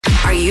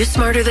Are you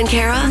smarter than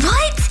Kara?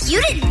 What?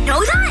 You didn't know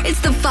that? It's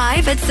the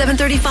 5 at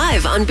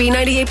 7:35 on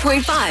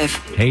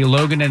B98.5. Hey,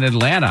 Logan in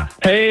Atlanta.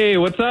 Hey,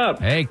 what's up?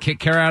 Hey, kick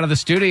Kara out of the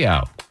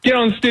studio. Get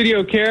on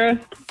studio, Kara.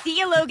 See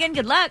you, Logan.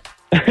 Good luck.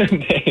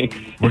 Thanks.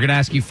 We're going to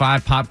ask you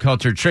 5 pop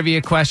culture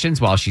trivia questions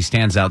while she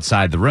stands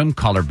outside the room.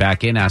 Call her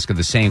back in, ask her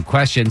the same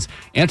questions.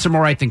 Answer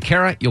more right than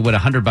Kara, you'll win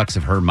 $100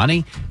 of her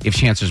money. If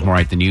she answers more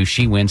right than you,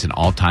 she wins and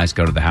all ties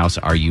go to the house.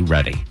 Are you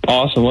ready?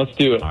 Awesome, let's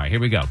do it. All right, here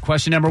we go.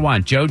 Question number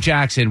 1. Joe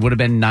Jackson would have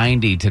been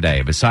 90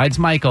 today. Besides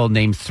Michael,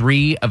 name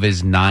 3 of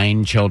his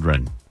 9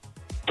 children.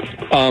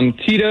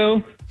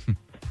 Tito,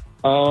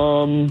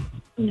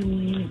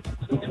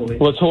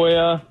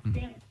 Latoya,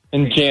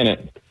 and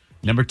Janet.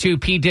 Number 2,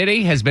 P.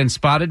 Diddy has been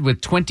spotted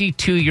with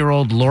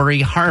 22-year-old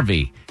Lori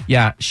Harvey.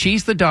 Yeah,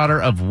 she's the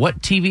daughter of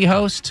what TV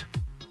host?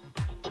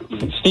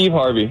 Steve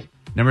Harvey.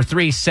 Number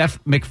 3, Seth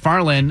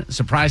MacFarlane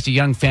surprised a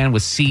young fan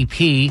with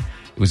CP.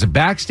 It was a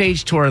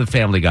backstage tour of the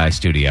Family Guy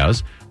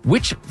studios.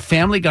 Which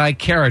Family Guy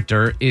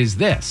character is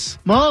this?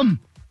 Mom!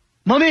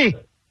 Mommy!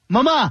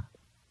 Mama!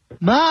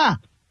 Ma!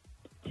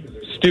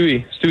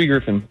 Stewie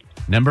Griffin.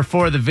 Number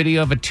 4, the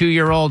video of a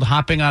 2-year-old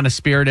hopping on a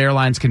Spirit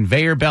Airlines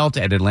conveyor belt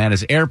at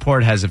Atlanta's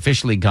airport has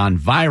officially gone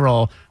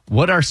viral.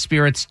 What are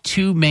Spirit's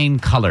 2 main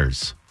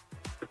colors?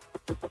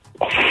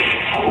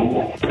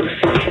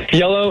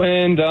 Yellow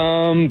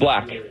and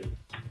black.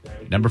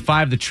 Number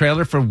 5, the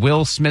trailer for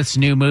Will Smith's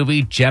new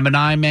movie,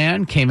 Gemini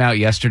Man, came out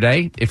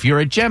yesterday. If you're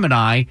a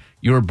Gemini,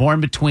 you were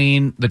born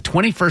between the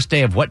 21st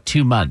day of what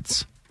 2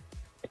 months?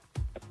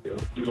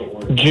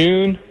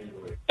 June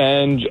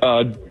and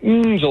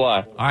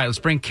July. All right, let's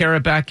bring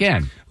Kara back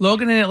in.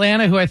 Logan in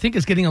Atlanta, who I think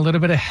is getting a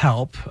little bit of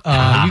help.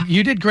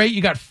 You did great.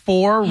 You got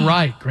 4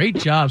 right. Great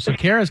job. So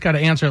Kara's got to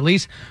answer at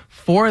least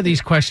 4 of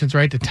these questions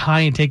right to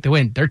tie and take the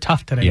win. They're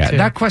tough today, Yeah, too.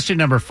 that question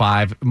number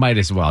 5 might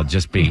as well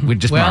just be.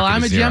 Well,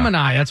 I'm a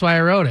Gemini. That's why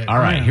I wrote it. All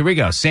right, here we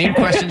go. Same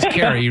questions,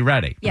 Kara. You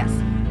ready? Yes.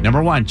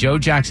 Number 1, Joe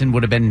Jackson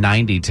would have been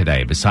 90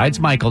 today.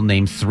 Besides Michael,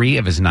 name 3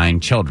 of his 9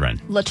 children.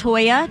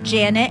 Latoya,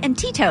 Janet, and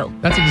Tito.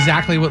 That's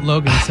exactly what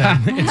Logan said.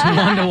 It's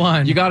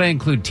 1-1. You got to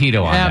include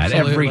Tito on that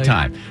every Absolutely.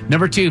 time.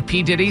 Number 2,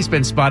 P. Diddy's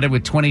been spotted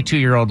with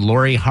 22-year-old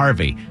Lori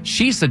Harvey.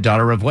 She's the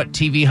daughter of what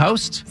TV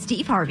host?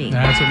 Steve Harvey.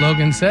 That's what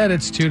Logan said.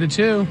 It's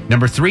 2-2.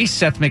 Number 3,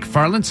 Seth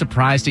MacFarlane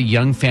surprised a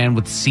young fan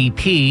with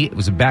CP. It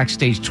was a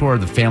backstage tour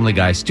of the Family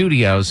Guy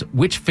studios.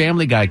 Which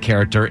Family Guy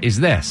character is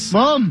this?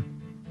 Mom!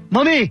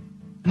 Mommy!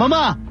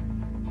 Mama!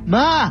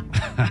 Ma!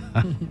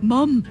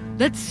 Mom,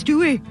 that's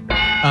Stewie.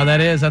 Oh,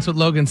 that's what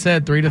Logan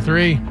said.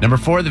 3-3. Number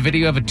 4, the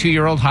video of a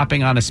 2-year-old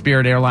hopping on a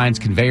Spirit Airlines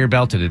conveyor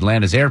belt at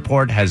Atlanta's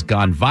airport has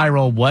gone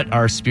viral. What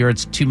are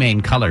Spirit's 2 main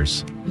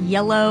colors?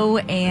 Yellow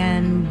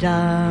and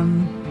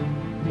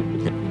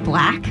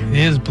black. It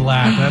is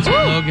black. That's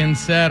what Logan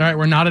said. All right,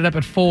 we're knotted up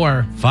at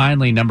 4.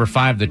 Finally, number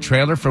 5, the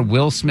trailer for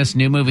Will Smith's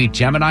new movie,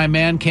 Gemini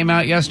Man, came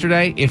out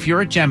yesterday. If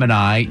you're a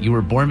Gemini, you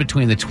were born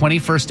between the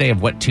 21st day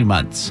of what 2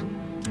 months?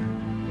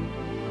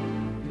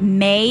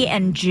 May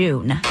and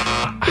June.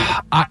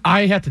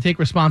 I have to take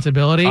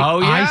responsibility. Oh,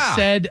 yeah. I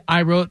said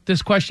I wrote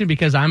this question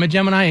because I'm a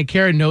Gemini and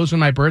Kara knows when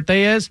my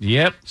birthday is.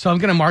 Yep. So I'm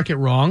going to mark it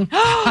wrong.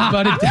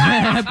 but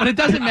it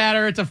doesn't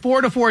matter. It's a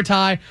 4-4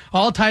 tie.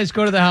 All ties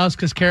go to the house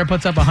because Kara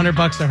puts up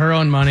 $100 of her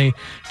own money.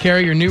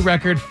 Kara, your new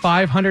record,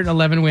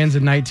 511 wins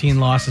and 19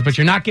 losses. But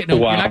you're not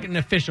getting an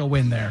official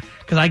win there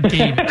because I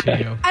gave it to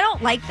you. I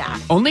don't like that.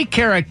 Only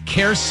Kara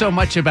cares so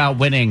much about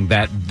winning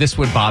that this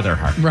would bother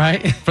her.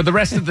 Right? For the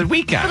rest of the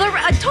weekend.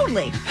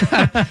 Totally.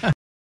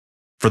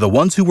 For the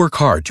ones who work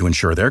hard to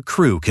ensure their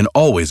crew can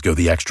always go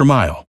the extra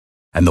mile,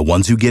 and the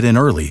ones who get in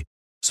early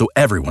so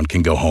everyone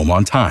can go home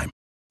on time,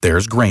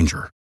 there's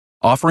Grainger,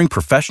 offering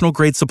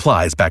professional-grade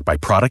supplies backed by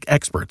product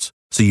experts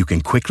so you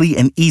can quickly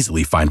and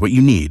easily find what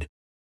you need.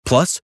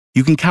 Plus,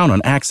 you can count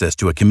on access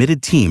to a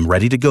committed team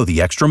ready to go the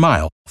extra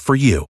mile for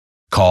you.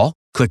 Call,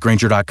 click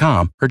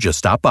Grainger.com, or just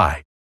stop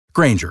by.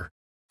 Grainger,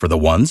 for the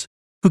ones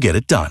who get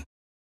it done.